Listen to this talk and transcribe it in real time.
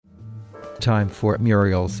time for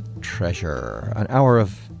Muriel's Treasure. An hour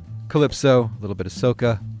of calypso, a little bit of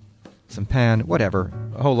soca, some pan, whatever.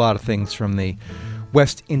 A whole lot of things from the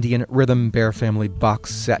West Indian Rhythm Bear Family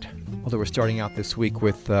box set. Although we're starting out this week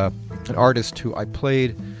with an artist who I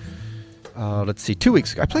played, 2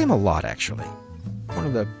 weeks ago. I play him a lot, actually. One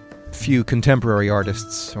of the few contemporary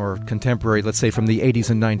artists, or contemporary, let's say from the 80s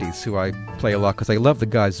and 90s, who I play a lot because I love the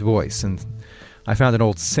guy's voice. And I found an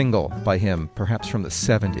old single by him, perhaps from the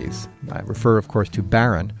 70s. I refer, of course, to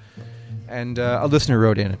Baron. And a listener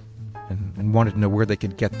wrote in and wanted to know where they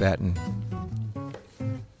could get that. And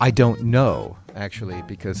I don't know, actually,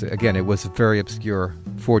 because, again, it was a very obscure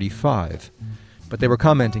 45. But they were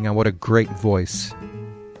commenting on what a great voice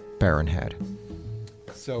Baron had.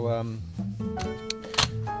 So,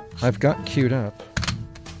 I've got queued up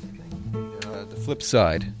the flip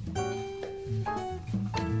side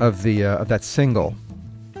of that single,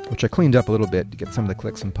 which I cleaned up a little bit to get some of the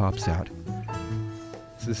clicks and pops out.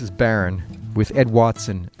 So this is Baron with Ed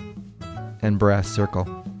Watson and Brass Circle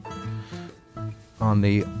on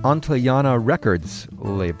the Antillana Records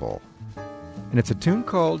label. And it's a tune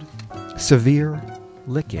called Severe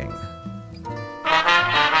Licking.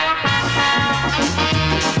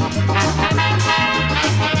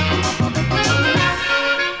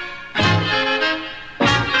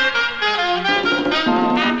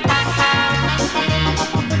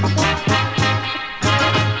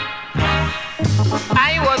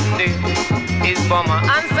 Bummer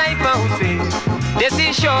and Cypher who say this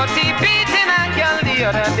is Shorty beating a girl the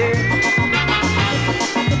other day.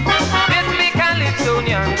 This big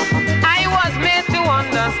Calypsonian I was made to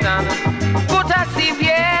understand. Put a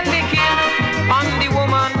severe licking on the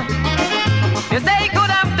woman. You say he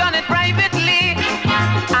could have done it privately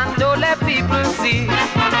and don't let people see.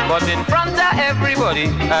 But in front of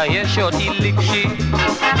everybody I hear Shorty lick she.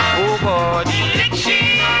 Oh God, he lick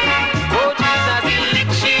she. Oh Jesus, he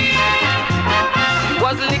lick she.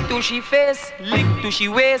 Was lick to she face, lick to she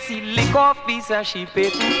waist, he lick off piece as she pay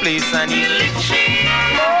to place and he lick she.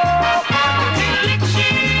 Oh, he lick she.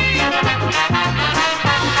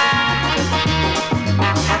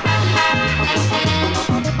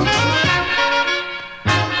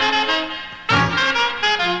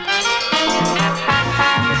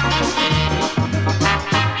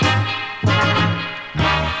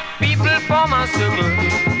 People form a circle,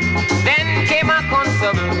 then came a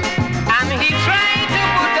constable, and he tried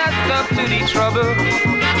to the trouble.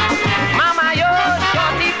 Mama, yo,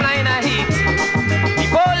 Shorty flying a heat. The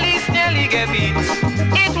police nearly get beat.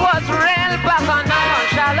 It was real back on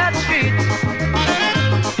Charlotte Street.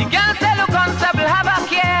 The girl said, look, constable, have a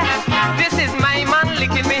care. This is my man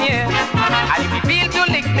licking me here. And if he feel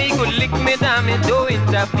to lick me, could lick me down and don't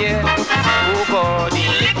interfere. Oh God, he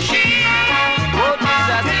lick she. Oh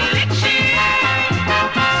Jesus, he lick she.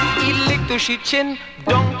 He lick to she chin,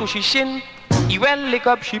 down to she shin. He well lick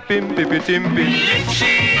up she pim pipi timpi. Lick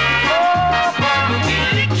she, oh, God,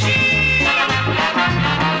 lick she.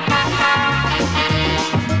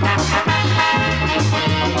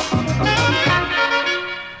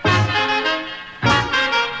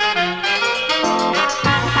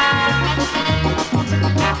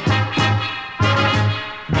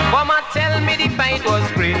 Mama tell me the fight was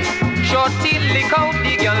great. Shorty lick out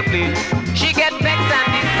the girl plate. She get vexed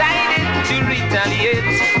and decided to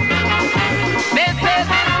retaliate. They say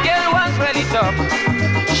this girl was really tough.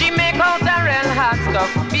 She make out a real hard stuff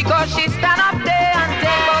because she stand up there and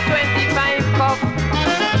take out 25 cup.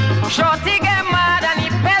 Shorty get mad and he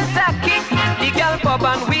pelts a kick. The girl pop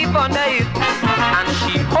and weep under it. And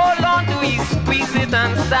she hold on to it, squeeze it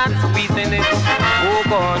and start squeezing it. Oh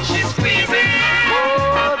God, she squeeze it.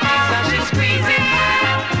 Oh Jesus, she squeeze it.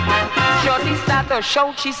 Shorty start to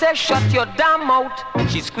shout, she says shut your damn mouth.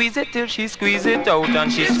 She squeeze it till she squeeze it out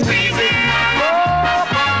and she squeeze it. Oh,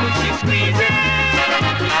 God, she squeeze it.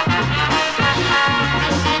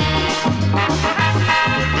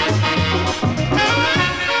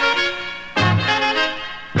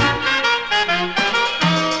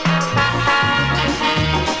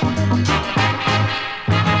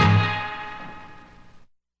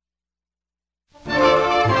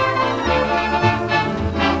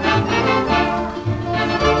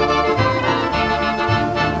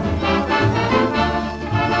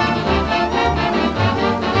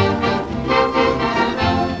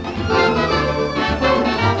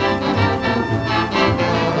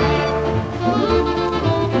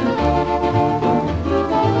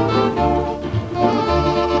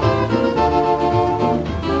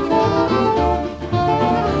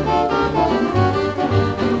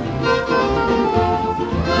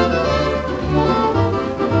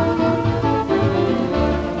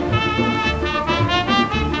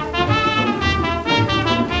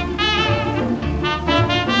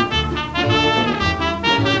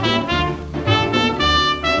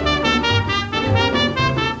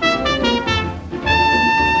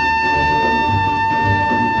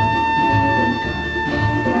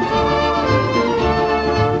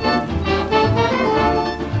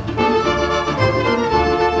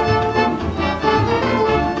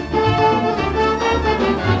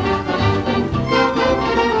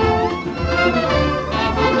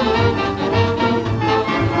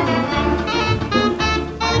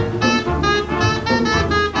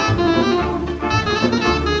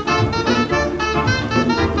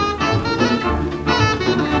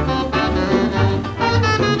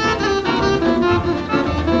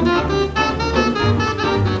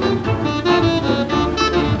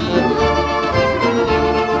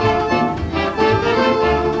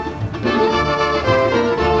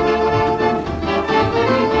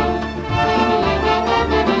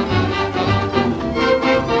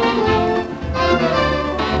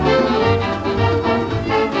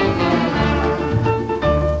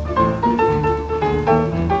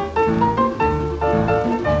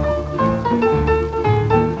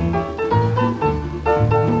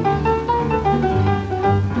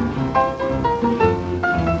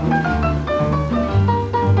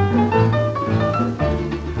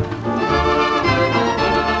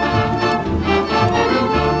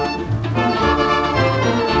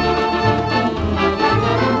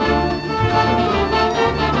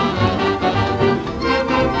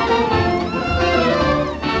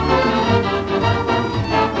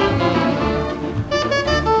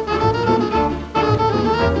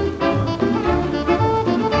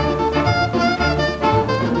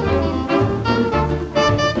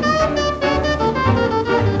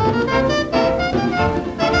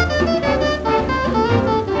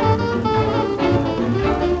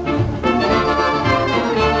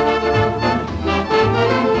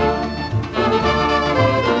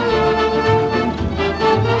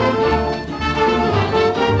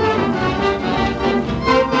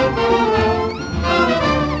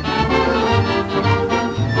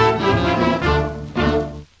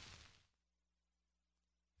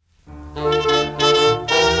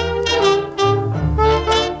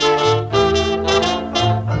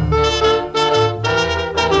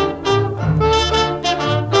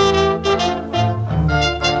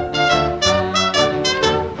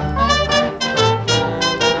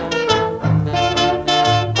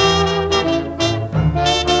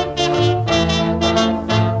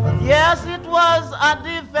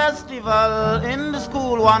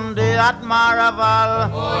 Maraval.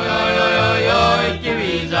 Oi, oi, oi, oi, oi,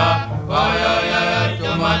 Teresa. Oi, oi, oi, oi,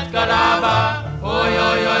 too much Calaba. Oi,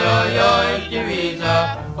 oi, oi, oi, oi, Teresa.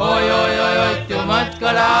 Oi, oi, oi, oi, too much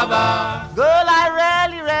Calaba. Girl, I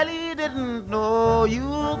really didn't know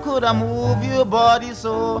you could have moved your body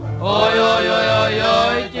so. Oi, oi, oi, oi,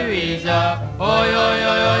 oi, Teresa. Oi, oi,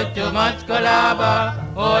 oi, oi, too much Calaba.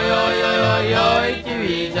 Oi, oi, oi, oi, oi,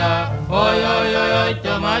 Teresa. Oi, oi, oi, oi,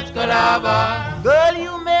 too much Calaba. Girl,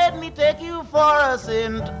 you made me take you for a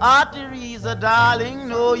saint. Ah, Teresa, darling,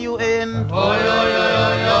 no you ain't. Oi, oi, oi,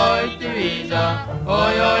 oi, oi, Teresa.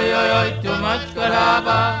 Oi, oi, oi, oi, too much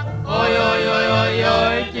Calaba. Oi, oi, oi, oi,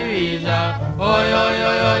 oi, Teresa. Oi, oi,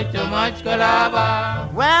 oi, oi, too much Calaba.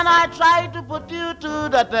 When I tried to put you to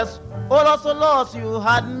the test, oh, so lost, you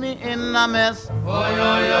had me in a mess. Oi,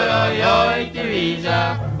 oi, oi, oi, oi,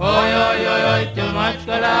 Teresa. Oi, oi, oi, oi, too much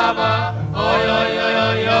Calaba. Oi, oi, oi,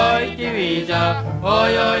 oi, oi, Teresa.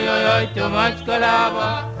 Oi, oi, oi, oi, too much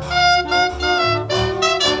Calaba.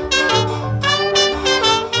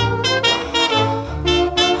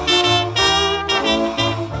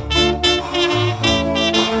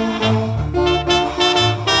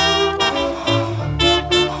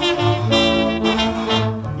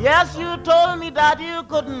 Yes, you told me that you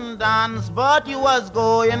couldn't dance, but you was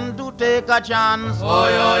going to take a chance. Oi,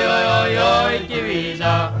 oi, oi, oi, oi,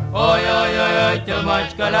 Teresa. Oi, oi, oi, oi, too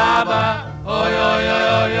much Calaba. Oi, oi, oi,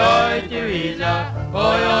 oi, oi, Teresa.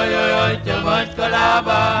 Oi, oi, oi, oi, too much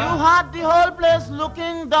Calaba. You had the whole place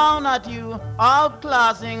looking down at you,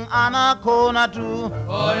 outclassing Anaconda too.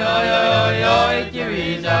 Oi, oi, oi, oi, oi,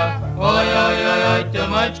 Teresa. Oi, oi, oi, oi, too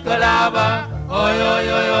much Calaba. Oi, oi,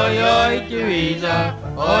 oi, oi, oi, Teresa.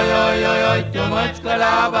 Oi, oi, oi, oi, too much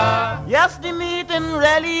Calaba. Yes, the meeting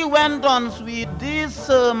really went on sweet. This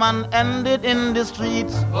sermon ended in the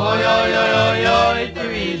streets. Oi, oi, oi, oi, oi,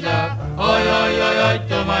 Teresa. Oi, oi, oi, oi,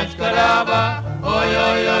 too much Calaba. Oi,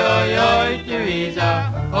 oi, oi, oi, oi,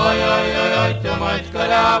 Teresa. Oi, oi, oi, oi, too much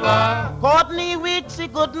Calaba. Courtney Weeks, he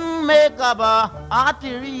couldn't make a bar. Ah,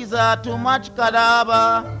 Teresa, too much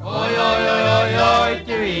cadaver. Oi, oi, oi, oi, oi,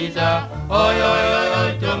 Teresa. Oi, oi, oi,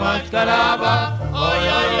 oi, too much Calaba. Oi,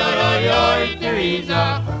 oi, oi, oi, oi,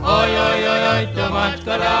 Teresa. Oi, oi, oi, oi, too much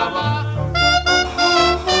Calaba.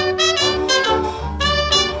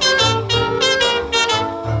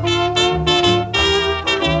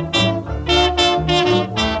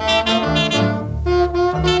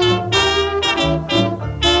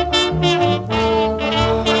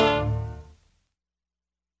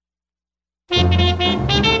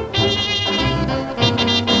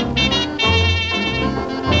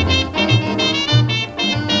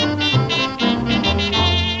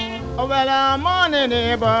 Well, morning,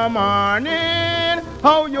 neighbor, morning.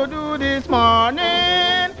 How you do this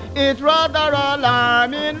morning? It's rather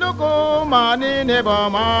alarming. Look, oh, morning, neighbor,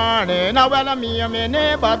 morning. Now, well, me and me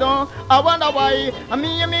neighbor don't. I wonder why.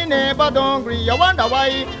 Me and me neighbor don't agree. I wonder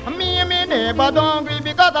why. Me and me neighbor don't agree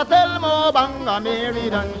because I tell more banga Mary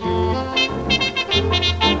than she.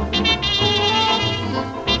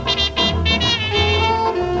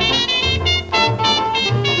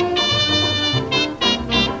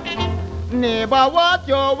 Neighbor, what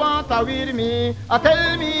you want with me?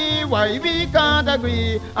 Tell me why we can't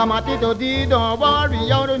agree. I'm at it, don't worry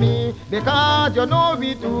about me, because you know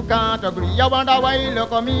we two can't agree. I wonder why,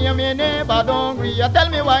 look at me and me neighbor don't agree. Tell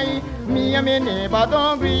me why, me and me neighbor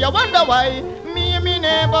don't agree. I wonder why, me and me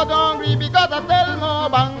neighbor don't agree, because I tell more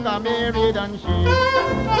banga married than she.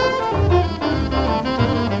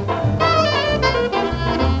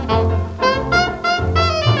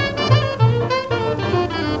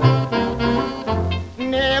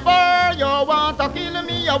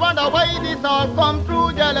 I wonder why this all come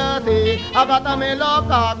through jealousy. I got me luck,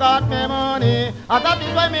 I got me money. I got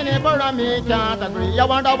it why me neighbor and me can't agree. I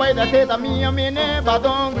wonder why they say that me and me neighbor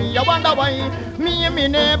don't agree. I wonder why me and me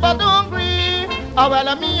neighbor don't agree.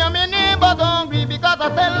 Well, me and me neighbor don't agree because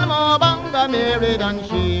I tell more banga married than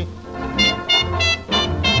she.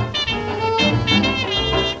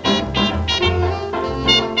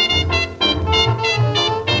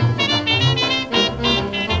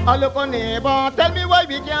 I look on neighbor, tell me why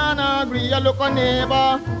we can't agree. I look on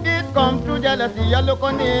neighbor, it comes through jealousy. I look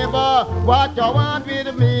on neighbor, what you want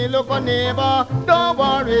with me? Look on neighbor, don't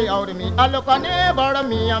worry out me. I look on neighbor,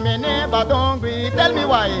 me and my neighbor don't agree. Tell me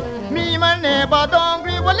why, me and my neighbor don't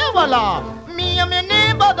agree. Voila, voila. Me and my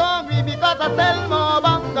neighbor don't agree because I tell more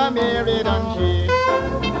banga married than she.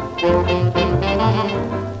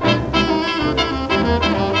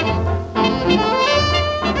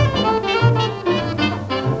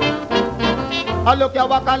 I look you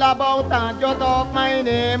walk all about and just talk my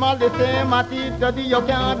name. All the same, I teach you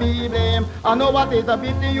can't be blamed. I know what is a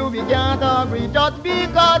pity you we can't agree. Just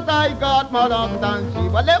because I got more long than she.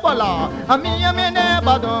 Wale wala, and me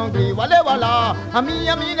neighbor don't agree. Wale wala, and me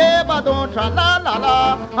neighbor don't tra la la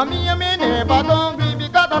la. And me neighbor don't agree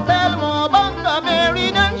because I tell more about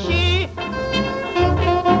Mary than she.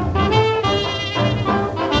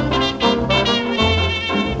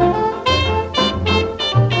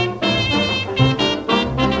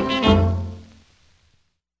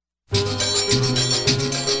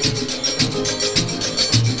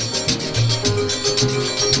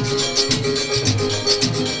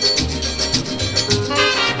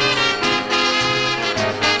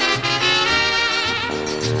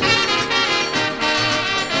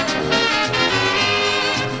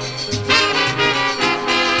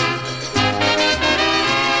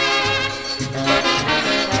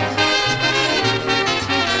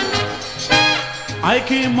 I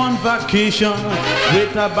came on vacation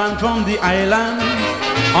with a band from the island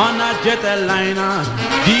on a jet airliner.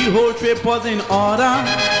 The whole trip was in order.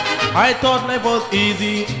 I thought life was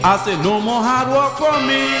easy. I said no more hard work for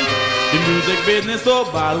me. The music business so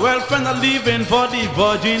bad. Well, friends are leaving for the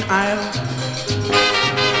Virgin Isles.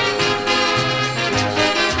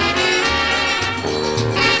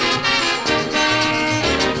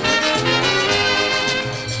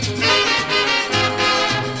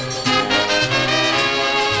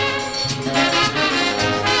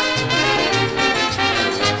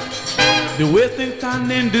 The wasting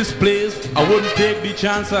time in this place, I wouldn't take the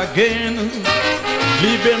chance again.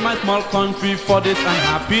 Leaving my small country for this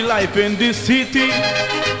unhappy life in this city.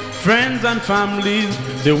 Friends and families,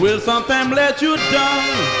 they will sometimes let you down.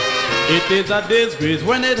 It is a disgrace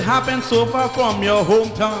when it happens so far from your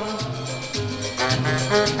hometown.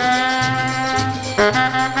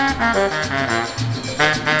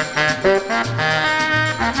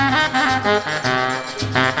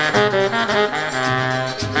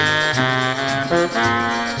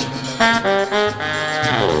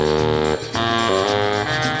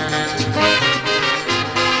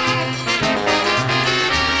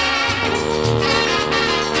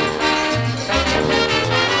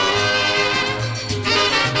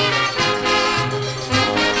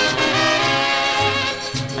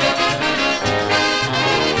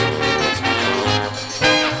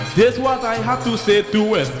 This what I have to say to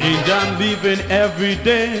West Indian living every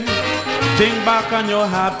day. Think back on your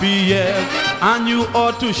happy years, and you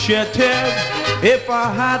ought to shed tears. If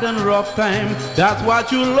I had a rough time, that's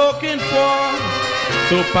what you're looking for.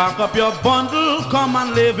 So pack up your bundle, come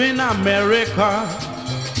and live in America.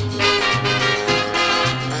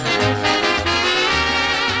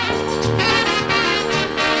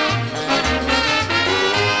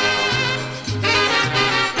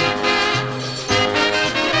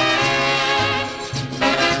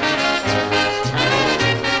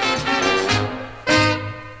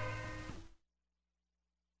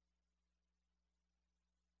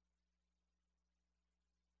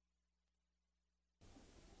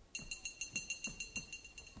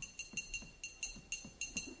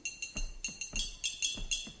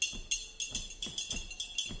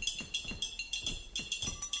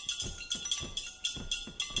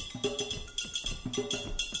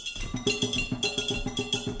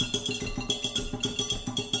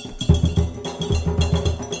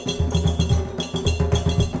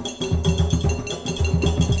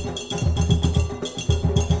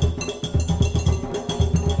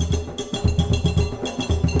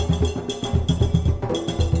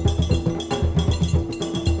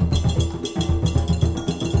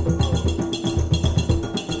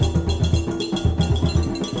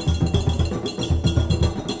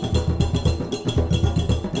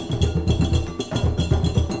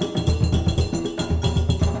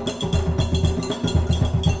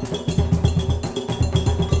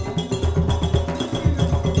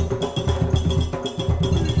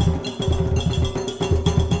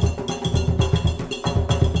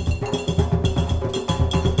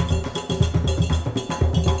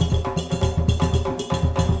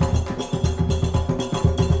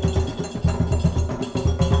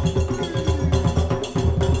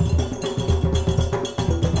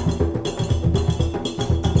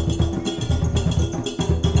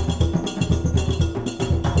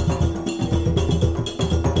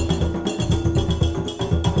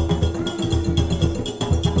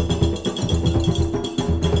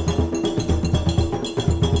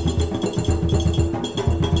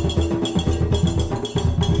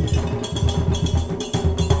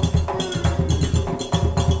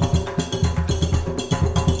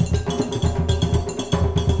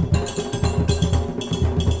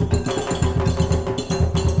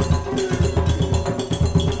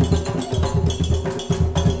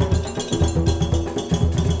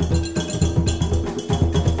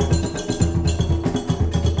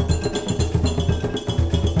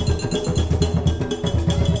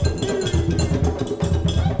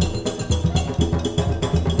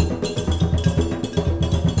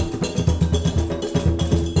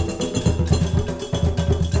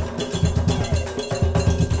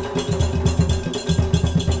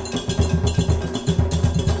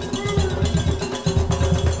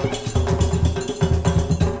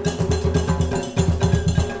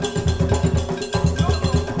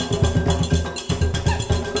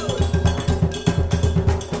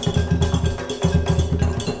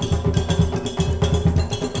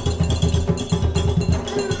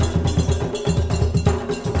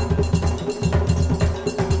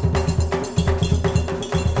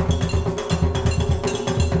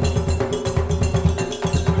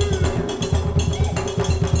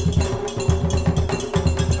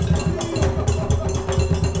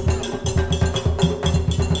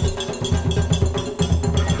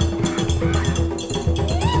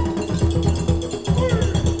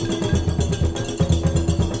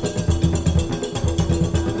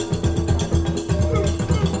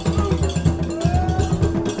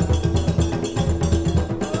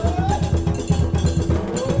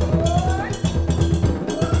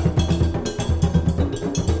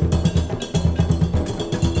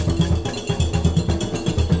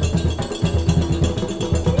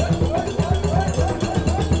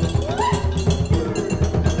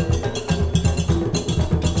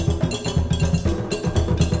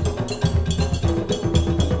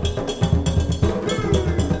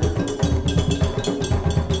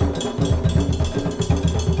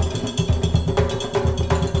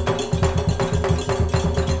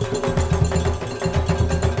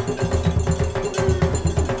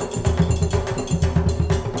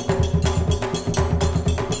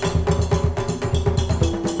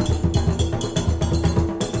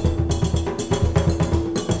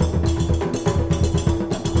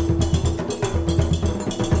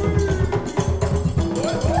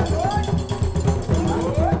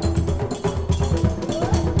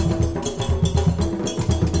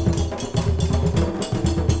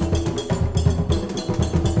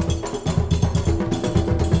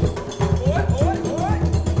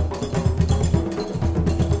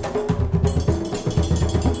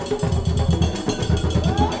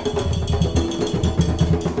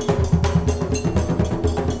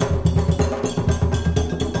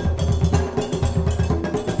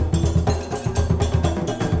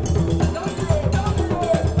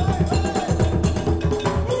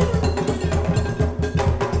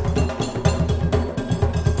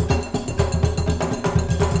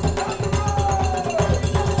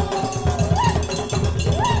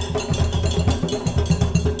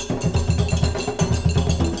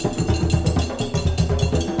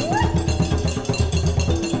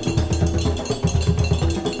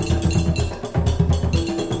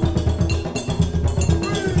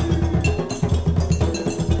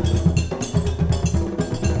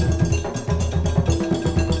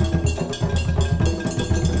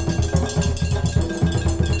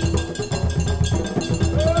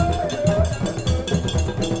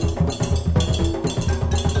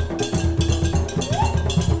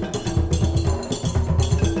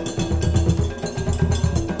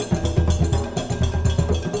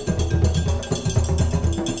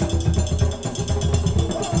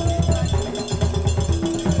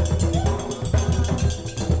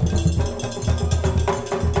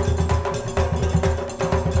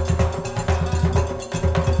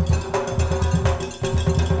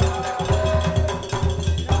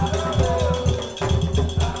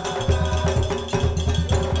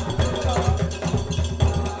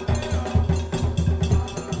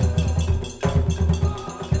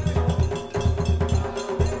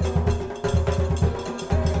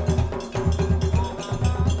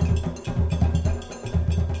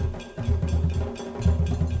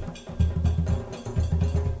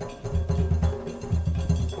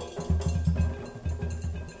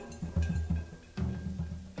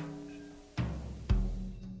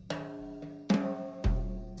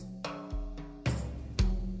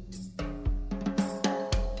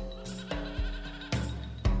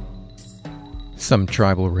 Some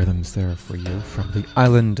tribal rhythms there for you from the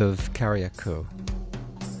island of Carriacou.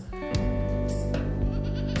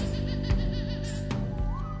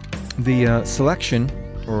 The selection,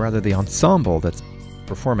 or rather the ensemble that's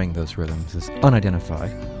performing those rhythms, is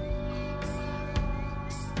unidentified.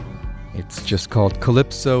 It's just called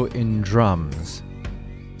Calypso in Drums.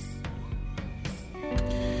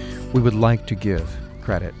 We would like to give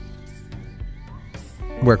credit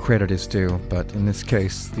where credit is due, but in this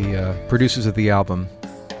case, the producers of the album,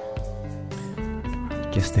 I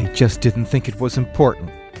guess they just didn't think it was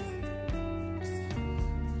important.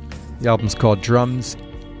 The album's called Drums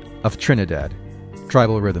of Trinidad,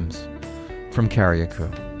 Tribal Rhythms from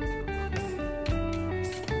Carriacou.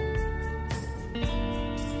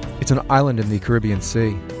 It's an island in the Caribbean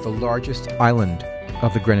Sea, the largest island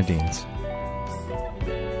of the Grenadines.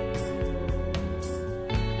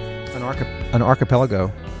 An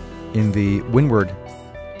archipelago in the Windward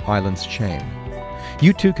Islands chain.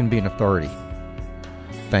 You too can be an authority,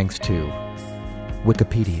 thanks to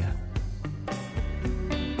Wikipedia.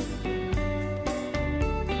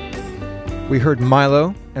 We heard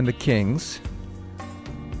Milo and the Kings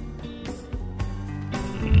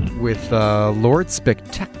with Lord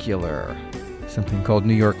Spectacular, something called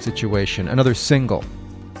New York Situation, another single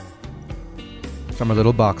from a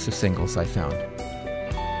little box of singles I found.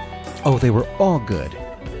 Oh, they were all good.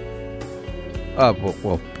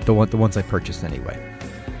 Well, the ones I purchased anyway.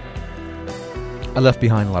 I left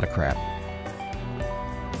behind a lot of crap.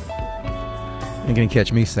 You're going to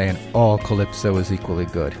catch me saying all Calypso is equally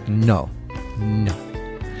good. No.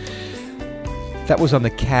 That was on the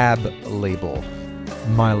Cab label,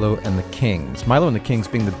 Milo and the Kings. Milo and the Kings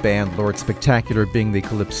being the band, Lord Spectacular being the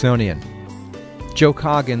Calypsonian. Joe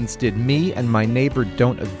Coggins did Me and My Neighbor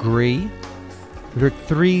Don't Agree. We heard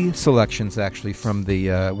 3 selections, actually, from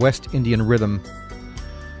the West Indian Rhythm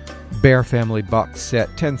Bear Family box set,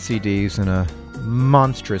 10 CDs, and a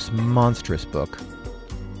monstrous book,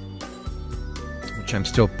 which I'm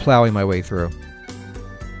still plowing my way through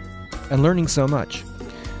and learning so much,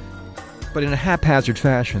 but in a haphazard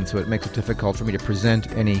fashion, so it makes it difficult for me to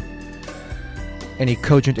present any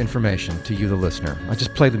cogent information to you, the listener. I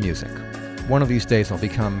just play the music. One of these days I'll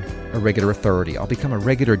become a regular authority. I'll become a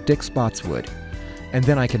regular Dick Spotswood. And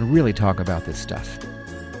then I can really talk about this stuff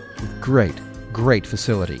with great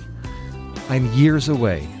facility. I'm years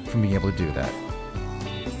away from being able to do that.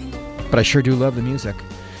 But I sure do love the music.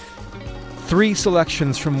 3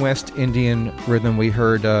 selections from West Indian Rhythm we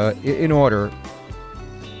heard in order.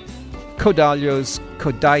 Kodayos,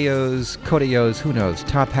 who knows,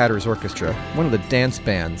 Top Hatters Orchestra, one of the dance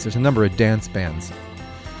bands. There's a number of dance bands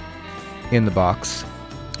in the box.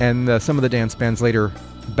 And some of the dance bands later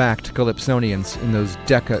backed Calypsonians in those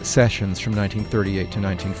Decca sessions from 1938 to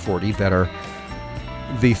 1940 that are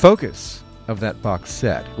the focus of that box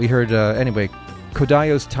set. We heard,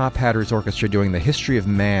 Kodayos Top Hatters Orchestra doing The History of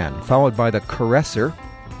Man, followed by the Caresser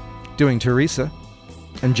doing Teresa,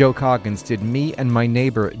 and Joe Coggins did Me and My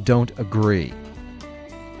Neighbor Don't Agree.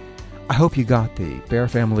 I hope you got the Bear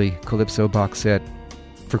Family Calypso box set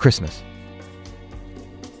for Christmas,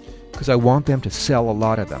 because I want them to sell a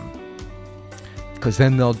lot of them, because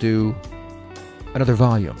then they'll do another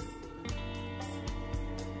volume.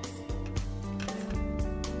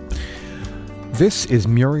 This is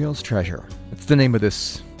Muriel's Treasure. It's the name of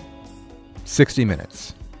this 60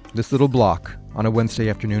 Minutes, this little block on a Wednesday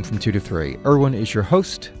afternoon from 2 to 3. Irwin is your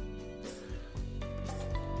host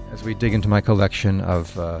as we dig into my collection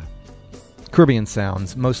of Caribbean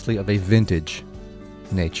sounds, mostly of a vintage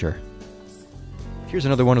nature. Here's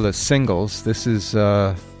another one of the singles. This is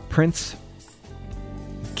Prince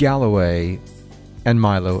Galloway and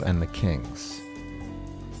Milo and the Kings.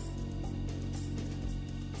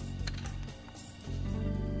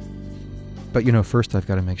 But first I've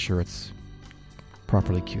got to make sure it's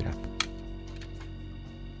properly queued up.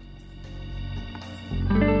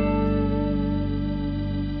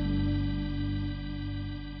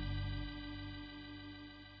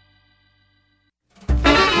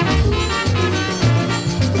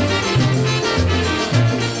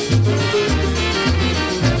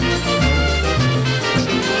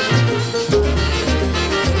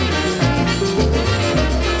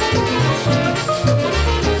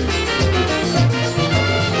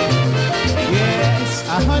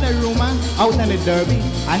 Derby.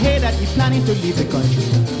 I hear that he's planning to leave the country.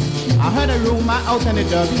 I heard a rumor out in the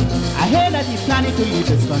Derby. I hear that he's planning to leave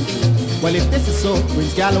this country. Well, if this is so,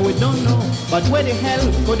 Prince Galloway don't know. But where the hell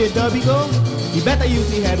could the Derby go? You better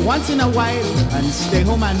use your head once in a while and stay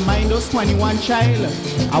home and mind those 21 child.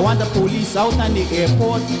 I want the police out on the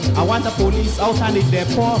airport. I want the police out on the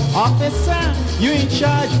depot. Officer, you in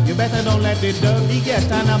charge. You better don't let the derby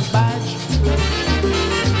get on a badge.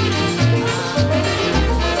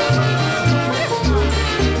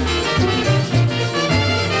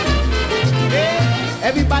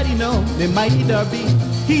 Everybody know the mighty Derby.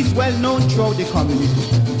 He's well known throughout the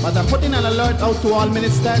community. But I'm putting an alert out to all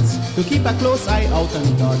ministers to keep a close eye out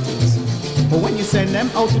on daughters. But when you send them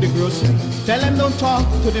out to the grocery, tell them don't talk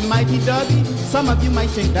to the mighty Derby. Some of you might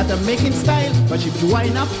think that I'm making style, but if you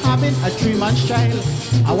wind up having a 3-month child.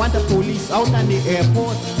 I want the police out on the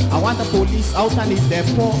airport. I want the police out on the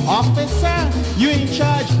depot. Officer, you in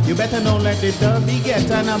charge. You better don't let the Derby get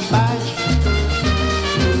on a badge.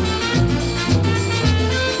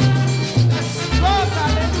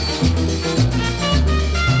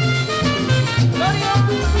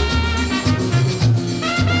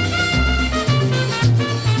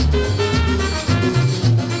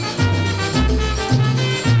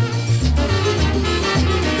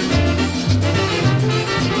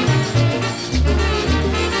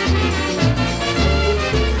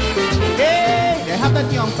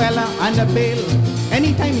 Young fella under bail.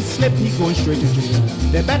 Anytime he slip, he going straight to jail.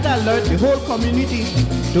 They better alert the whole community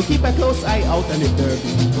to keep a close eye out on the Derby.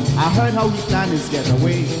 I heard how he planned his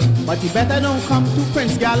getaway, but he better don't come to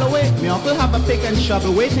Prince Galloway. Me uncle have a pick and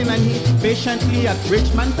shovel waiting on him patiently at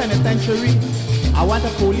Richmond Penitentiary. I want the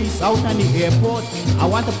police out on the airport. I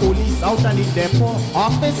want the police out on the depot.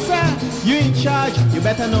 Officer, you in charge. You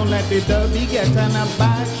better don't let the Derby get on a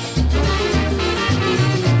badge.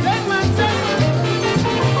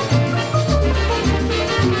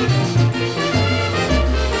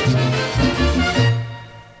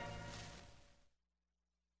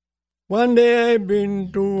 One day I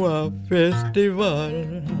been to a festival,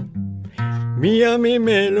 me and me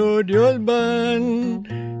melodious band,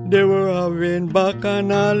 they were having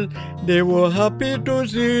bacchanal, they were happy to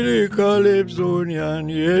see the Calypsonian,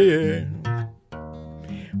 yeah, yeah.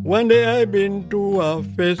 One day I been to a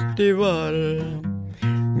festival,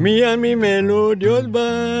 me and me melodious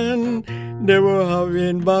band, they were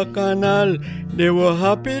having bacchanal, they were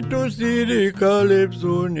happy to see the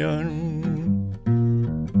Calypsonian.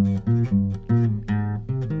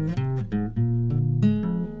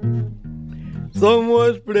 Some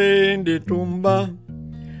was playing the tumba,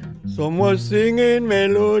 some was singing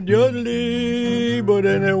melodiously, but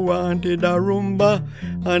then they wanted a rumba,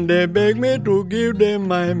 and they begged me to give them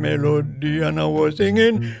my melody, and I was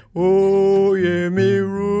singing, oh yeah, me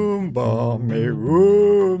rumba, me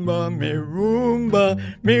rumba, me rumba,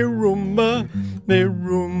 me rumba, me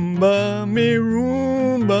rumba, me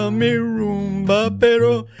rumba, me rumba,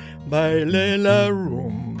 pero baile la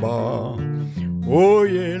rumba.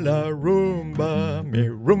 Oye la rumba, mi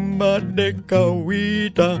rumba de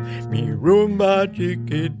cahuita, mi rumba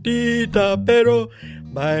chiquitita, pero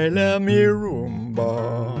baila mi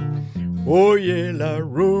rumba. Oye la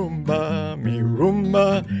rumba, mi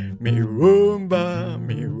rumba, mi rumba,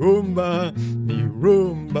 mi rumba, mi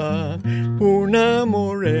rumba. Una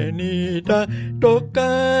morenita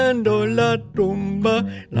tocando la tumba,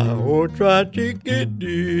 la otra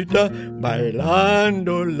chiquitita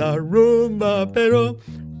bailando la rumba, pero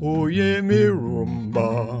oye mi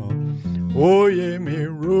rumba. Oye mi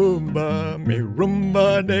rumba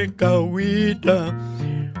de cahuita.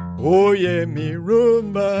 Oye mi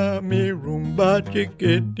rumba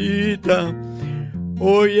chiquitita.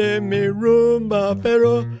 Oye mi rumba,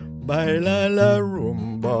 pero baila la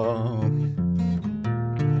rumba.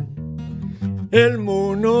 El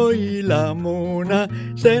mono y la mona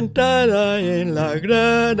sentada en la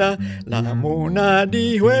grada. La mona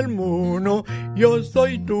dijo el mono, yo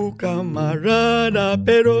soy tu camarada,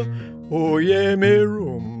 pero oye mi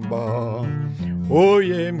rumba.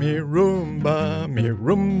 Oye mi rumba, mi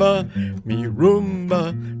rumba, mi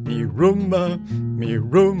rumba, mi rumba, mi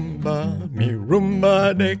rumba, mi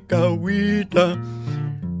rumba de cahuita.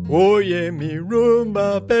 Oye mi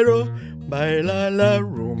rumba, pero baila la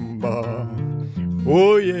rumba.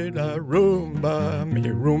 Oye la rumba, mi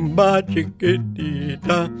rumba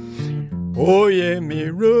chiquitita. Oye mi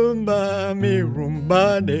rumba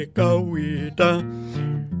de cahuita.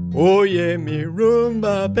 Oye mi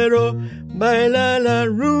rumba, pero baila la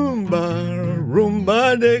rumba,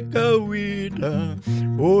 rumba de cahuita.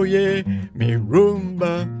 Oye mi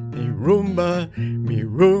rumba, mi rumba, mi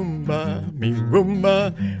rumba, mi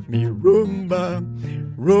rumba, mi rumba,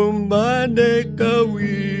 rumba de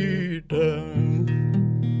cahuita.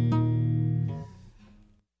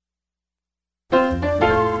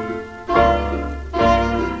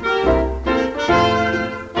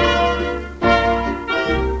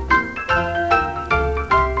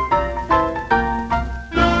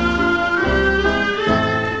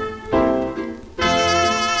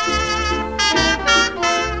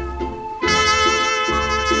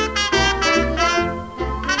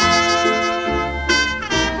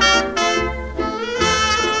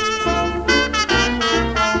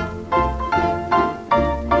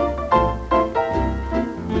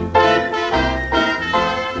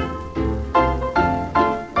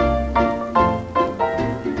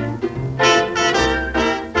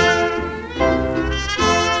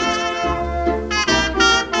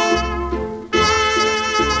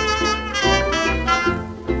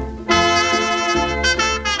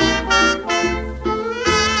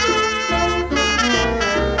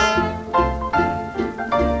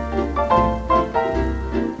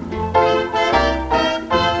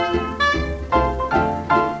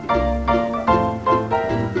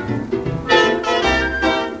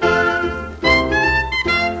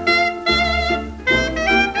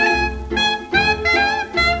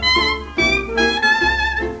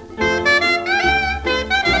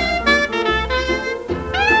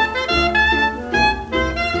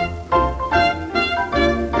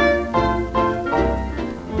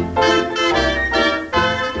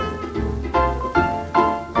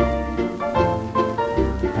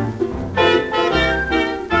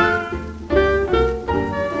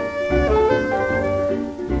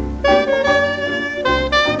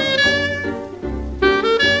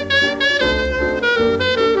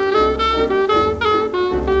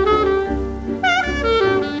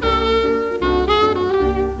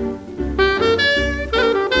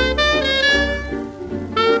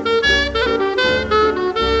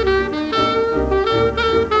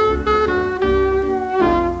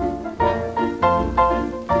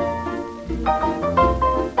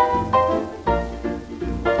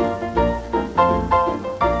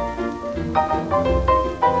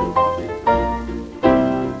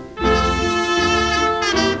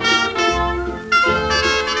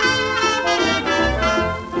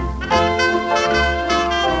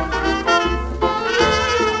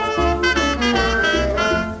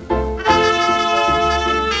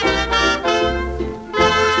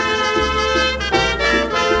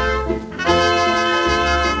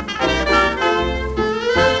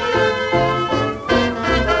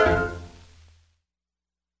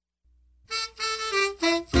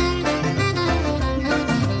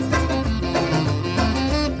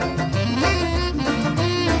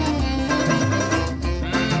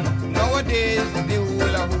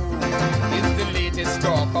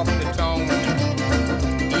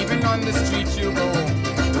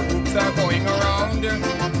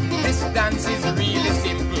 This dance is really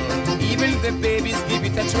simple. Even the babies give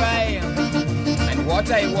it a try. And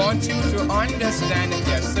what I want you to understand,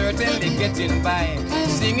 they're certainly getting by.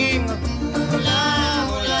 Singing,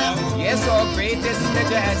 yes, our greatest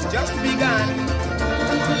pleasure has just begun.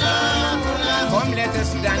 Come, let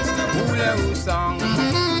us dance the hula hoo song.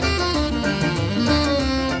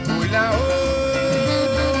 Hula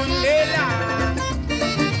hoo, lela.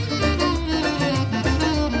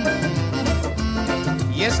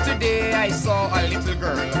 Yesterday I saw a little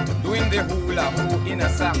girl doing the hula hoo in a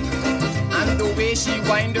sack. And the way she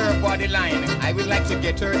wind her body line, I would like to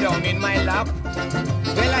get her down in my lap.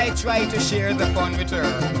 Well, I tried to share the fun with her,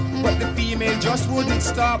 but the female just wouldn't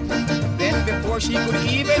stop. Then before she could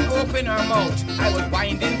even open her mouth, I was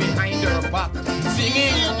winding behind her back,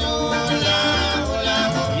 singing, hula, hula,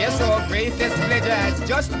 hula. Yes, our greatest pleasure has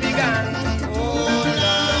just begun. Hula,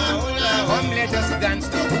 hula, hula. Come, let us dance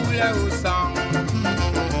the hula hoo song.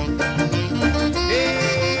 Hey.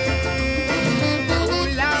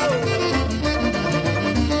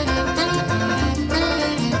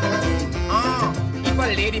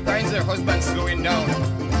 A lady finds her husband slowing down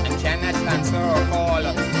and cannot answer her call,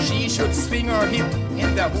 she should swing her hip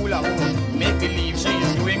in the hula hoop, make believe she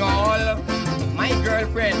is doing all. My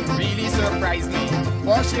girlfriend really surprised me,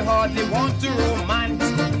 for she hardly wants to romance.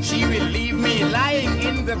 She will leave me lying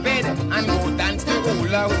in the bed and go dance the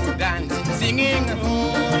hula hoop dance, singing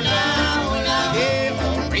hula hula. Yeah,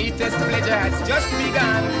 our greatest pleasure has just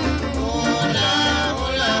begun. Hula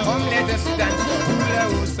hula. Come, let us dance the hula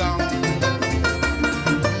hoop song.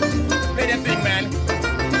 Play that thing, man.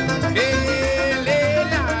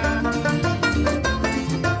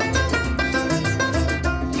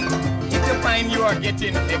 If you find you are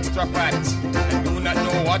getting extra fat and do not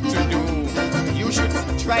know what to do, you should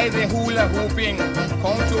try the hula hooping.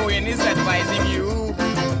 Contouring is advising you.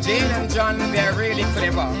 Jane and John, they're really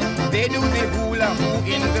clever. They do the hula hoop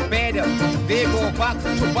in the bed. They go back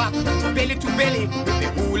to back, belly to belly, with the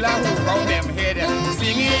hula hoop round them head,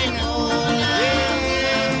 singing. Yeah.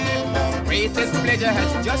 Greatest pleasure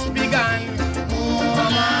has just begun.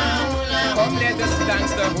 Come, let us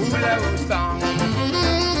dance the hula hoo song.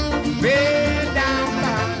 Way down,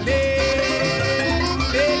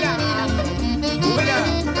 hula,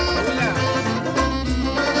 hula.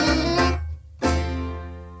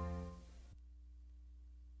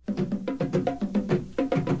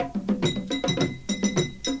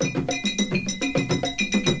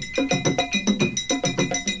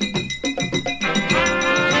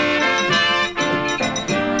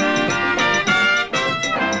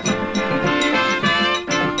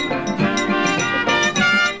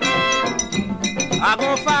 I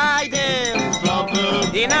go fight them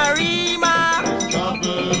in a rima.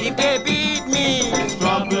 If they beat me,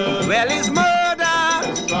 well, it's murder.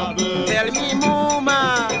 Tell me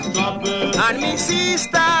mama and me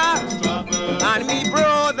sister and me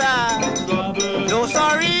brother, no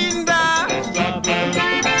surrender.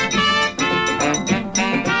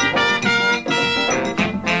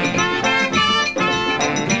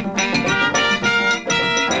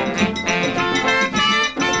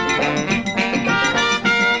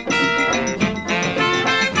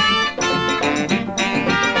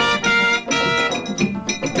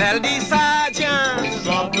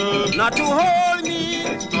 Not to hold me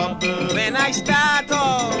when I start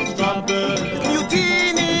off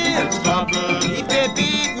mutiny. If they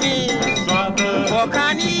beat me for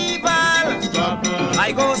carnival,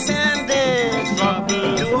 I go send them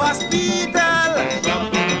to hospital.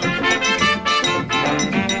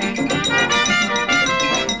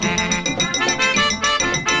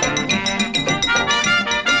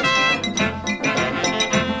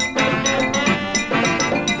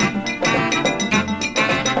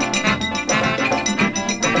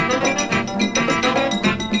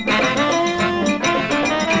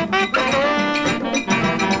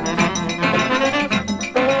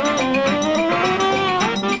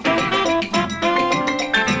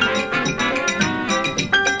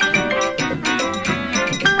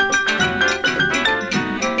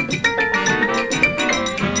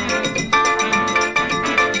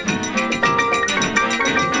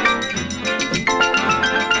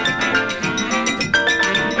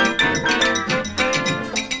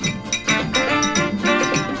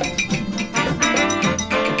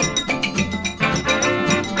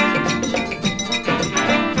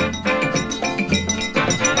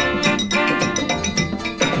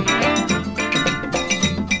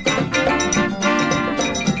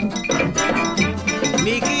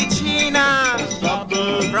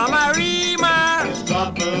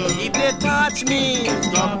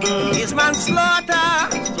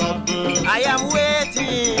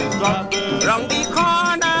 Round the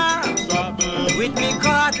corner with me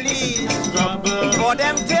cordless for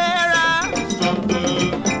them terror.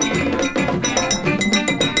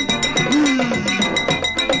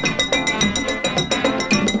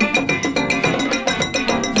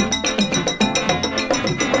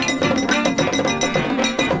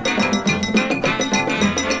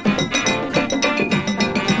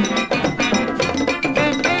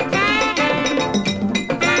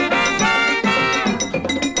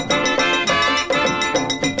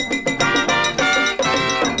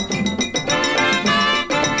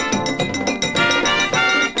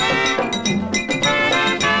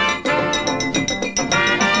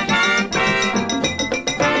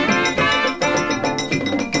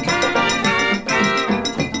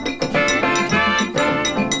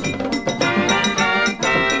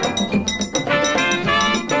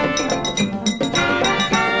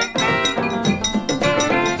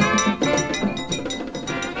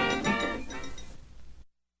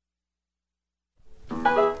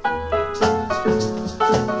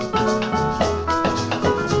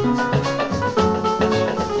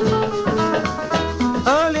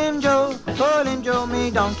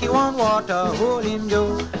 donkey want water, hold him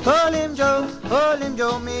Joe. Hold him Joe, hold him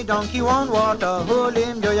Joe, me donkey want water, hold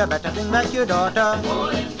him Joe. You better bring back your daughter.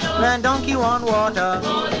 When donkey want water,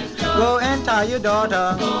 go and tie your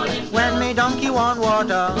daughter. When me donkey want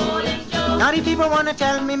water. Now the people wanna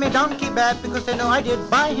tell me donkey bad because they know I did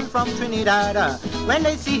buy him from Trinidad. When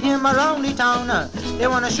they see him around the town, they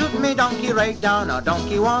wanna shoot me donkey right down.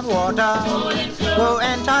 Donkey want water, go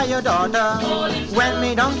and tie your daughter. When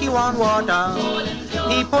me donkey want water,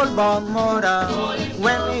 he pull bomb motor.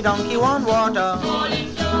 When me donkey want water.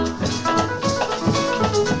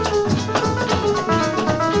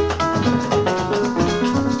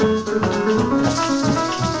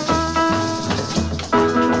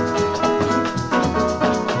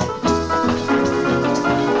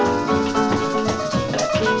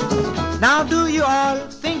 Now do you all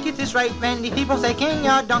think it is right when the people say king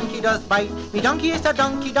your donkey does bite? Me donkey is a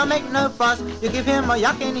donkey, don't make no fuss. You give him a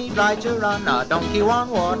yuck and he fly to run. A donkey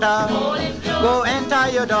want water, go and tie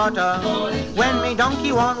your daughter. When me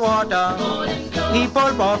donkey want water, he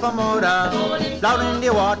pull ball for motor. Loud in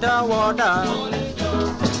the water, water.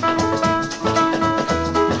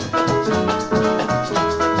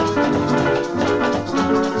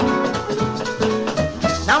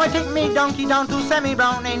 Now I take me donkey down to Sammy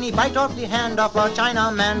Brown and he bite off the hand of a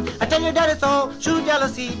Chinaman. I tell you that it's all true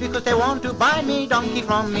jealousy because they want to buy me donkey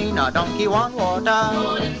from me. Now donkey want water,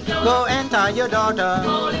 go and tie your daughter.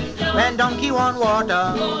 When donkey want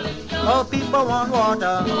water, oh people want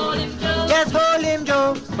water. Yes, hold him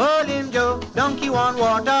Joe, donkey want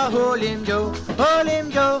water, hold him Joe, hold him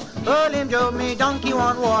Joe, hold him Joe, me donkey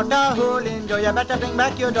want water, hold him Joe, you better bring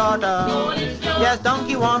back your daughter. Yes,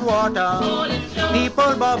 donkey want water,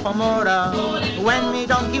 people bow for motor, when me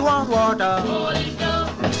donkey want water.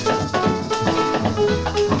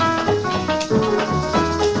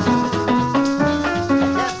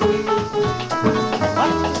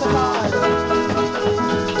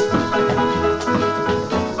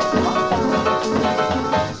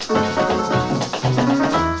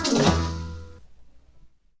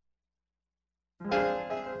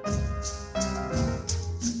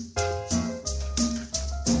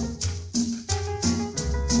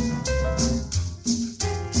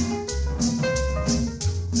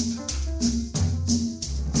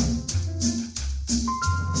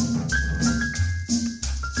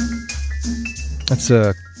 That's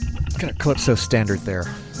a kind of calypso standard there.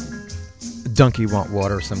 Donkey Want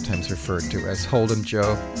Water, sometimes referred to as Hold'em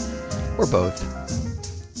Joe, or both.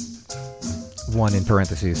 One in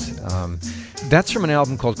parentheses. That's from an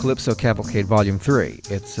album called Calypso Cavalcade Volume 3.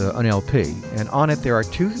 It's an LP, and on it there are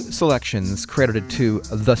two selections credited to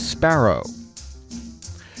The Sparrow.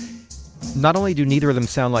 Not only do neither of them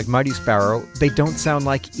sound like Mighty Sparrow, they don't sound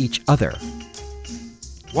like each other.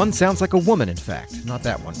 One sounds like a woman, in fact. Not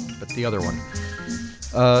that one, but the other one.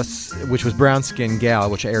 Which was Brown Skin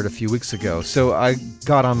Gal, which I aired a few weeks ago. So I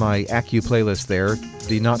got on my Accu playlist there,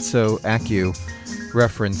 the not-so-Accu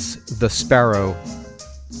reference, The Sparrow,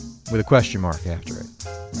 with a question mark after it.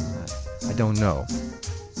 I don't know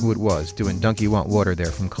who it was doing Donkey Want Water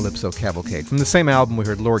there from Calypso Cavalcade. From the same album, we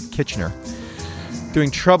heard Lord Kitchener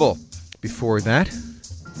doing Trouble before that.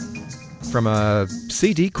 From a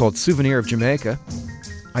CD called Souvenir of Jamaica.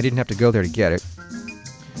 I didn't have to go there to get it.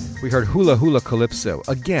 We heard Hula Hula Calypso.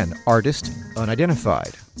 Again, artist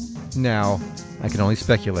unidentified. Now, I can only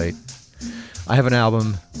speculate. I have an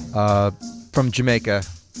album from Jamaica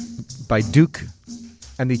by Duke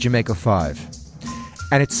and the Jamaica 5.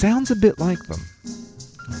 And it sounds a bit like them.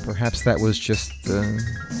 Perhaps that was just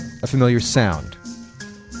a familiar sound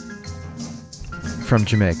from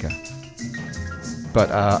Jamaica.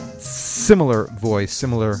 But similar voice,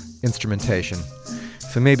 similar instrumentation.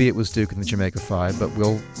 So maybe it was Duke and the Jamaica Five, but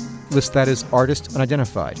we'll list that as artist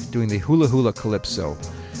unidentified, doing the Hula Hula Calypso.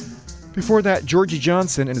 Before that, Georgie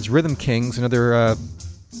Johnson and his Rhythm Kings, another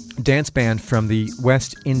dance band from the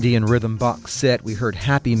West Indian Rhythm box set. We heard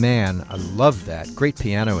Happy Man. I love that. Great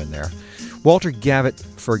piano in there. Walter Gavitt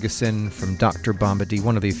Ferguson from Dr. Bombadil,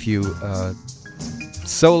 one of the few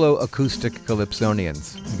solo acoustic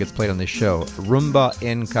calypsonians who gets played on this show. Rumba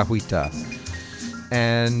in Cahuita.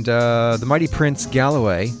 And the mighty Prince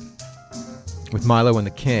Galloway with Milo and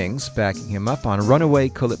the Kings backing him up on Runaway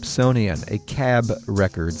Calypsonian, a Cab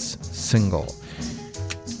Records single.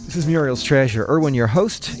 This is Muriel's Treasure. Irwin, your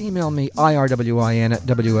host. Email me,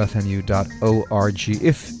 irwin@wfmu.org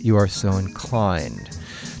if you are so inclined.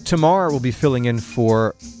 Tomorrow we'll be filling in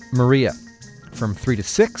for Maria from 3 to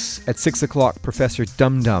 6. At 6 o'clock, Professor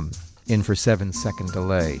Dum Dum in for 7-second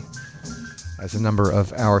delay, as a number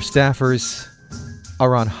of our staffers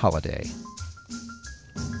are on holiday.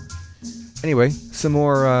 Anyway, some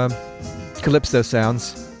more calypso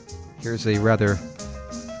sounds. Here's a rather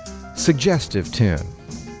suggestive tune,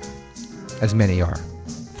 as many are,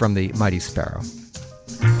 from the Mighty Sparrow.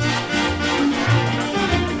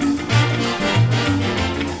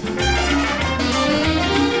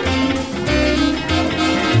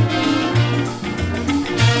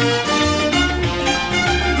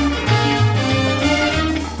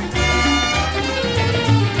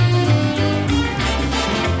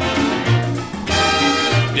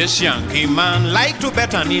 This Yankee man like to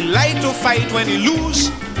bet and he like to fight when he lose.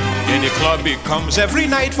 In the club he comes every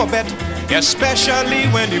night for bet, especially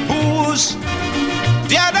when he booze.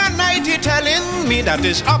 The other night he telling me that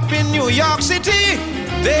is up in New York City.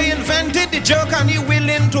 They invented the joke and he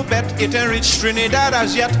willing to bet it ain't reached Trinidad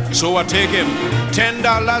as yet. So I take him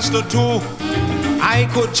 $10 to 2. I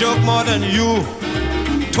could joke more than you.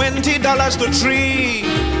 $20 to 3.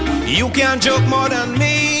 You can't joke more than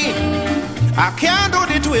me. I can't do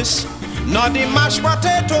the twist, not the mashed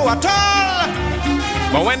potato at all.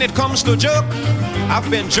 But when it comes to joke, I've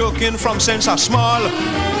been joking from since I was small.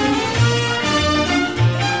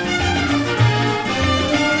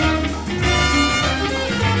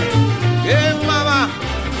 Yeah, mama.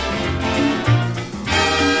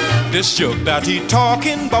 This joke that he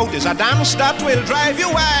talking about is a dance that will drive you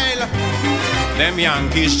wild. Them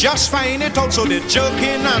Yankees just find it out, so they're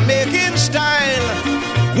joking and making style.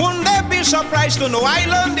 Wouldn't they be surprised to know I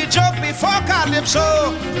learned the joke before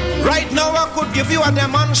Calypso? Right now I could give you a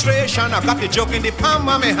demonstration. I got the joke in the palm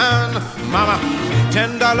of my hand. Mama,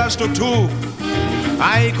 $10 to 2.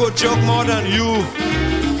 I could joke more than you.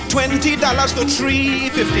 $20 to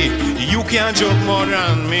 3.50. You can't joke more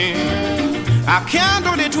than me. I can't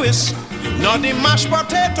do the twist, not the mashed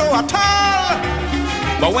potato at all.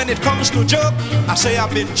 But when it comes to joke, I say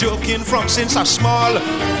I've been joking from since I was small.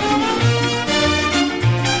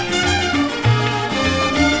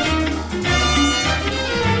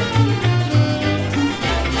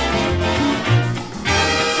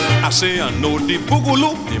 I say I know the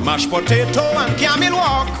boogaloo, the mashed potato and camel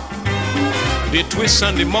walk. The twist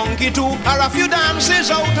and the monkey too are a few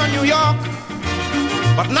dances out of New York.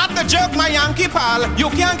 But not the joke, my Yankee pal,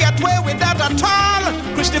 you can't get away with that at all.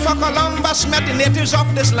 Christopher Columbus met the natives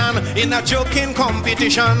of this land in a joking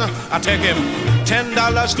competition. I take him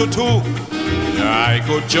 $10 to 2. I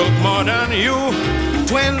could joke more than you.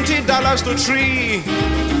 $20 to 3.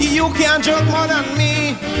 You can't joke more than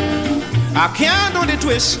me. I can't do the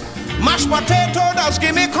twist. Mashed potato does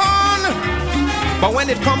give me corn. But when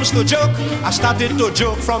it comes to joke, I started to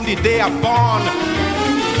joke from the day I'm born.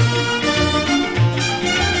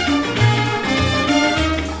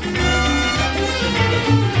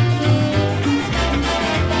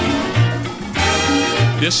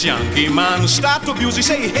 This Yankee man start to abuse, he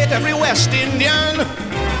say he hate every West Indian.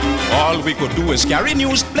 All we could do is carry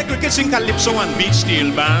news, play cricket, sing calypso and beat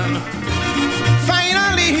steel band.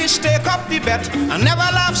 Finally he stake up the bet, I never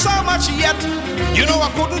laughed so much yet. You know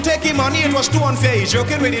I couldn't take him money, it was too unfair. He's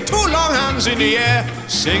joking with the 2 long hands in the air,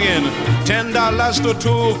 singing $10 to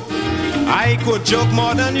 2. I could joke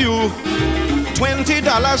more than you.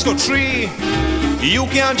 $20 to 3. You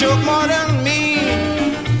can't joke more than me.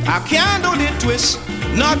 I can't do the twist,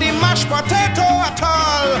 not the mashed potato at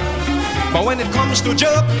all. But when it comes to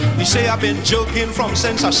joke, you say I've been joking from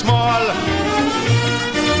since I was small.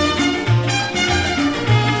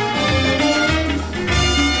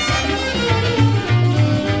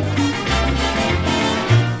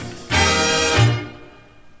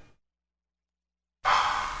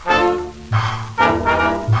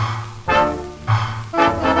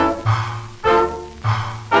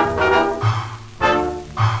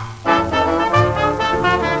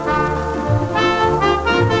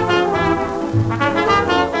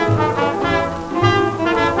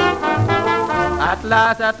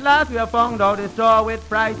 at last we have found out a store with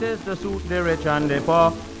prices to suit the rich and the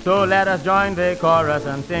poor. So let us join the chorus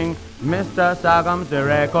and sing, Mr. Sargum's the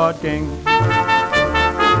record king.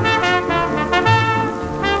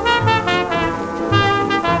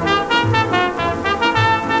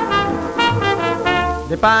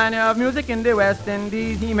 The pioneer of music in the West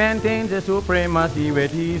Indies, he maintains a supremacy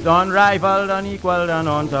with ease, unrivaled, unequaled, and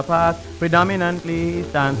unsurpassed. Predominantly, he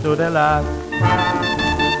stands to the last.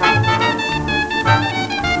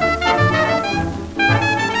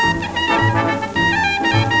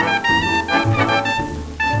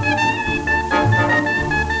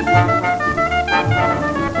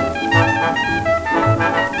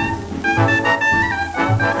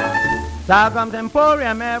 Sargum's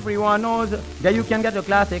Emporium, everyone knows. There you can get your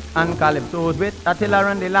classics and calypsos with Attila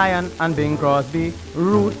and the Lion and Bing Crosby,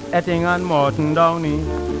 Ruth Etting and Morton Downey.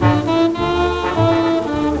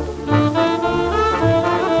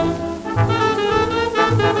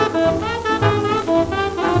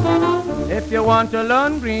 If you want to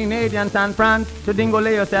learn Grenadian and France, to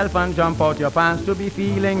dingole yourself and jump out your pants, to be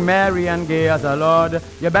feeling merry and gay as a lord,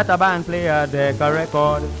 you better buy and play a Decca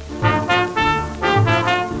record.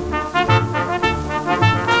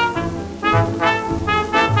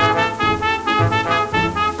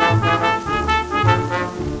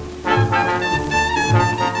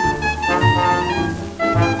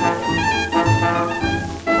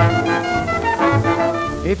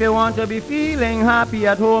 If you want to be feeling happy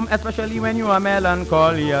at home, especially when you are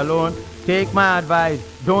melancholy alone, take my advice,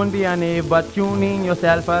 don't be a knave, but tune in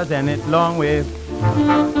yourself as in it long wave.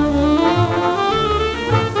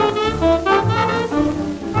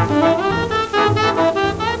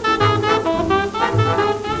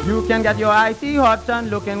 You can get your icy hot sun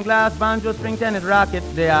looking glass, banjo, string, tennis, rackets,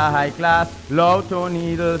 they are high class, loud tone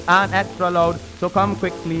needles and extra loud, so come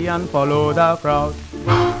quickly and follow the crowd.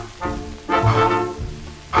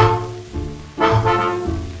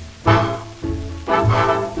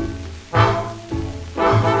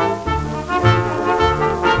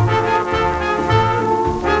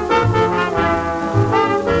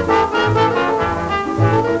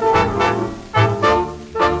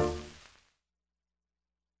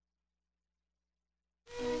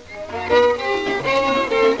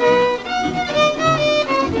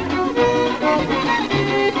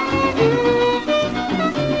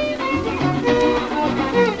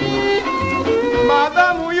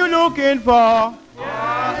 For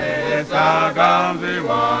yes, it is Sargum the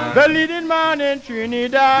one, the leading man in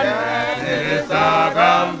Trinidad. Yes, it is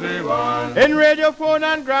Sargum the one, in radiophone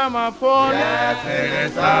and gramophone. Yes, it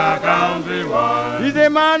is Sargum the one, he's a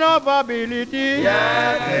man of ability.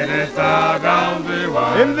 Yes, it is Sargum the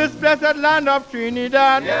one, in this blessed land of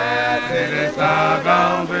Trinidad. Yes, it is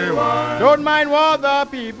Sargum the one, don't mind what the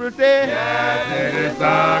people say. Yes, it is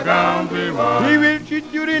Sargum the one, he will treat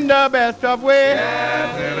you in the best of ways.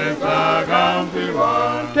 Yes, it is Sargum the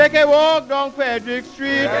one, take a walk down Frederick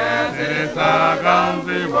Street. Yes, it is Sargum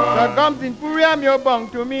the one, Sargum's in Puriam you're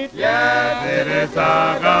bound to meet. Yes, it is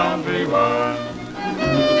Sargum the one.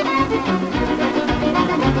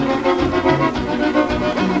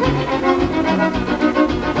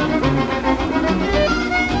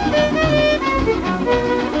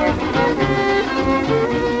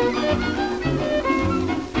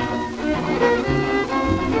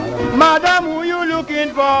 Madam, who you looking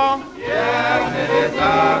for? Yes, it is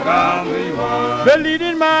Sargum the one, the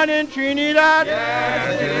leading man in Trinidad.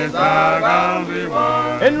 Yes, it is Sargum the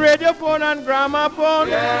one, in radiophone and gramophone.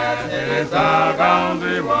 Yes, it is Sargum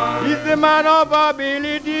the one, he's the man of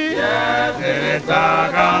ability. Yes, it is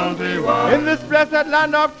Sargum the one, in this blessed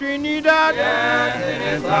land of Trinidad. Yes, it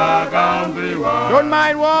is Sargum the one, don't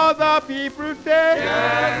mind what the people say.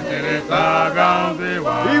 Yes, it is Sargum the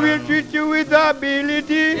one, he will treat you with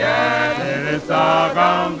ability. Yes, it is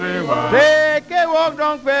Sargum the one, take a walk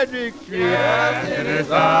down Frederick Street. Yes, it is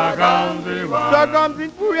Sargum the one, Sargum's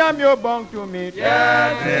in Puriam you're bound to meet.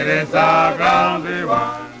 Yes, it is Sargum the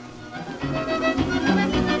one.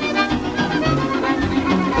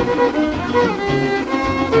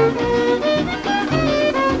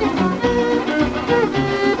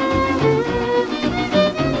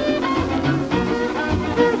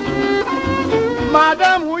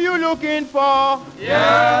 Madam, who you looking for?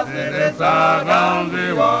 Yes, it is Sargum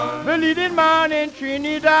the one, the leading man in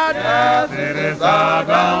Trinidad. Yes, it is a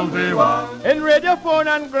Gumsy one. In radiophone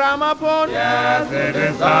and gramophone. Yes, it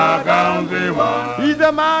is a Gumsy one. He's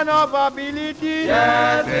a man of ability.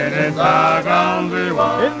 Yes, it is a Gumsy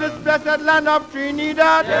one. In this blessed land of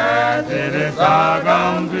Trinidad. Yes, it is a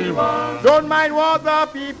Gumsy one. Don't mind what the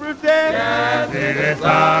people say. Yes, it is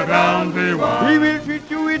a Gumsy one. He will treat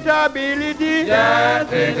you with ability. Yes,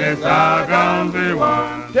 it is a Gumsy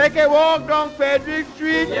one. Take a walk down Frederick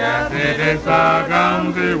Street. Yes, it is a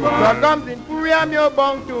Gumsy one. So comes in Puriam, you're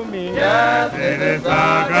bound to me. Yes, it is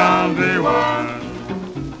a Gumsy one.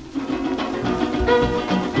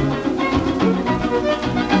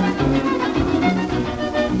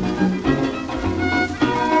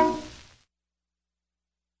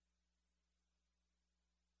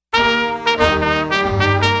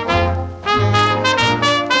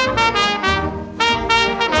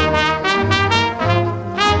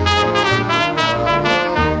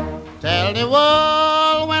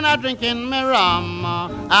 Drinking me rum,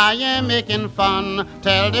 I am making fun.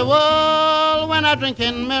 Tell the world when I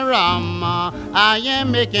drinking me rum, I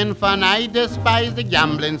am making fun. I despise the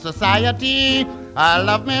gambling society. I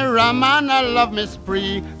love me rum and I love me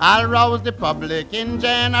spree. I'll rouse the public in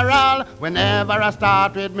general whenever I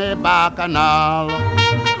start with me bacchanal.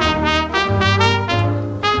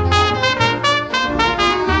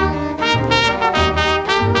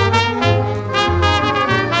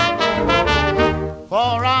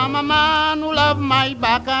 For I'm a man who love my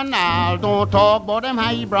bacchanal. Don't talk about them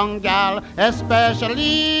high brown gal,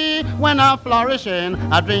 especially when I'm flourishing.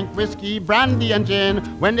 I drink whiskey, brandy and gin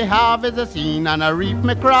when the harvest is seen and I reap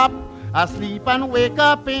me crop. I sleep and wake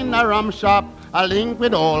up in a rum shop. I link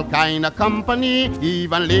with all kind of company,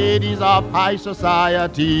 even ladies of high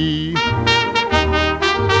society.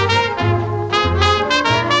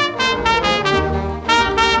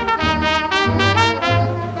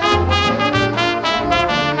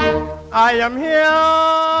 I am here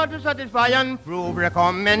to satisfy and prove,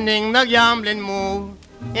 recommending the gambling move.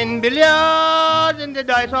 In billiards, in the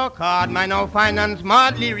dice or card, my now finance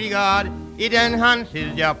madly regard. It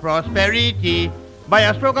enhances your prosperity by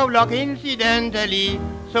a stroke of luck incidentally,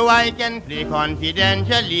 so I can play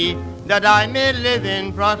confidentially that I may live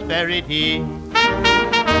in prosperity.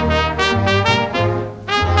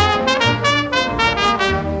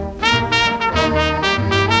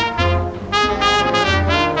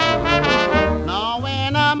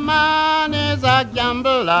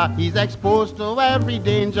 Gambler, he's exposed to every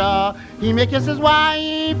danger. He may kiss his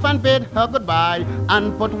wife and bid her goodbye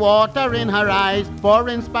and put water in her eyes, for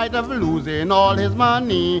in spite of losing all his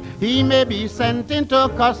money, he may be sent into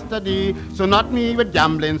custody. So not me with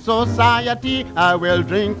gambling society, I will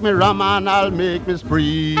drink me rum and I'll make me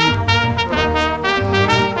spree.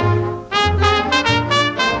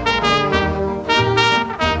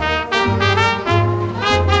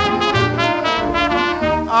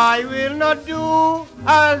 I will not do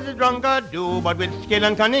as the drunkard do, but with skill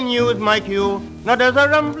and cunning use my cue. Not as a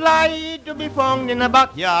rum fly to be found in a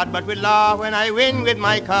backyard, but with laugh when I win with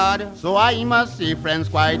my card. So I must say, friends,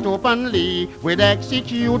 quite openly, with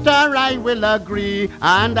executor I will agree,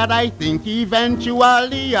 and that I think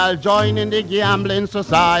eventually I'll join in the gambling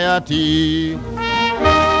society.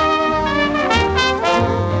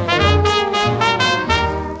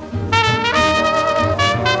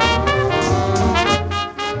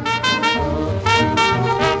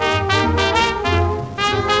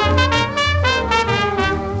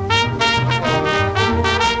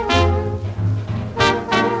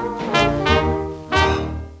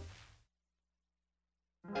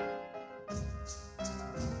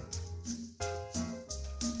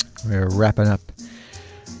 We're wrapping up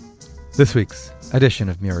this week's edition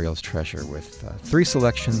of Muriel's Treasure with 3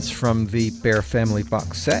 selections from the Bear Family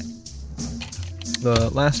box set. The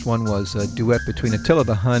last one was a duet between Attila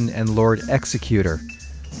the Hun and Lord Executor.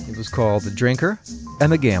 It was called The Drinker and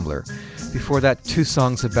The Gambler. Before that, 2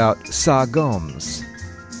 songs about Sa Gomes.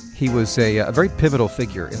 He was a very pivotal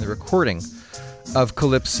figure in the recording of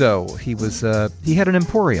Calypso. He had an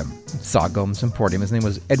emporium, Sa Gomes Emporium. His name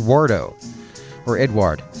was Eduardo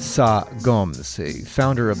Sa Gomes, a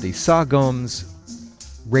founder of the Sa Gomes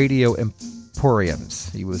Radio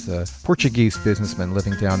Emporiums. He was a Portuguese businessman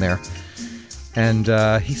living down there. And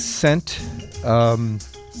he sent some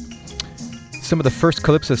of the first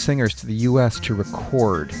Calypso singers to the U.S. to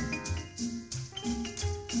record.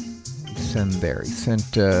 He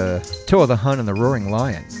sent Attila the Hun and the Roaring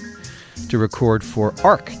Lion to record for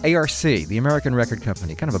ARC, the American Record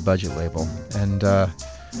Company, kind of a budget label. And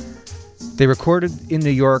they recorded in New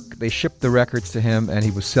York, they shipped the records to him, and he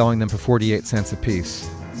was selling them for 48 cents a piece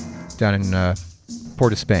down in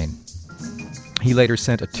Port of Spain. He later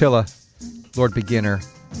sent Attila, Lord Beginner,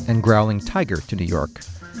 and Growling Tiger to New York.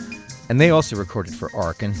 And they also recorded for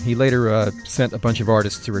Ark, and he later sent a bunch of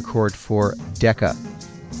artists to record for Decca.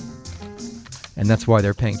 And that's why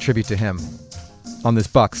they're paying tribute to him on this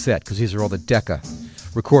box set, because these are all the Decca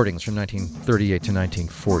recordings from 1938 to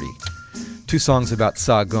 1940. 2 songs about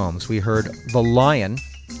Sa Gomes. We heard The Lion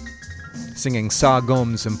singing Sa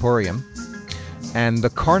Gomes Emporium, and the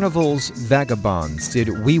Carnival's Vagabonds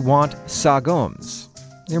did We Want Sa Gomes.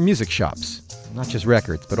 They're music shops, not just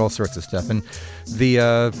records, but all sorts of stuff. And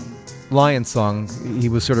the Lion song, he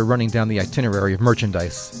was sort of running down the itinerary of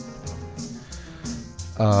merchandise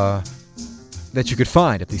that you could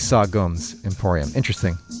find at the Sa Gomes Emporium.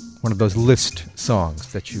 Interesting. One of those list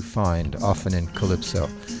songs that you find often in Calypso.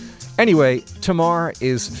 Anyway, Tamar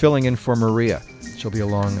is filling in for Maria. She'll be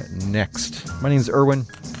along next. My name's Erwin.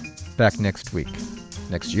 Back next week.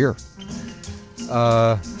 Next year.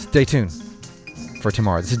 Stay tuned for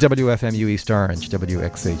Tamar. This is WFMU East Orange,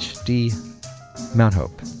 WXHD, Mount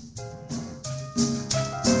Hope.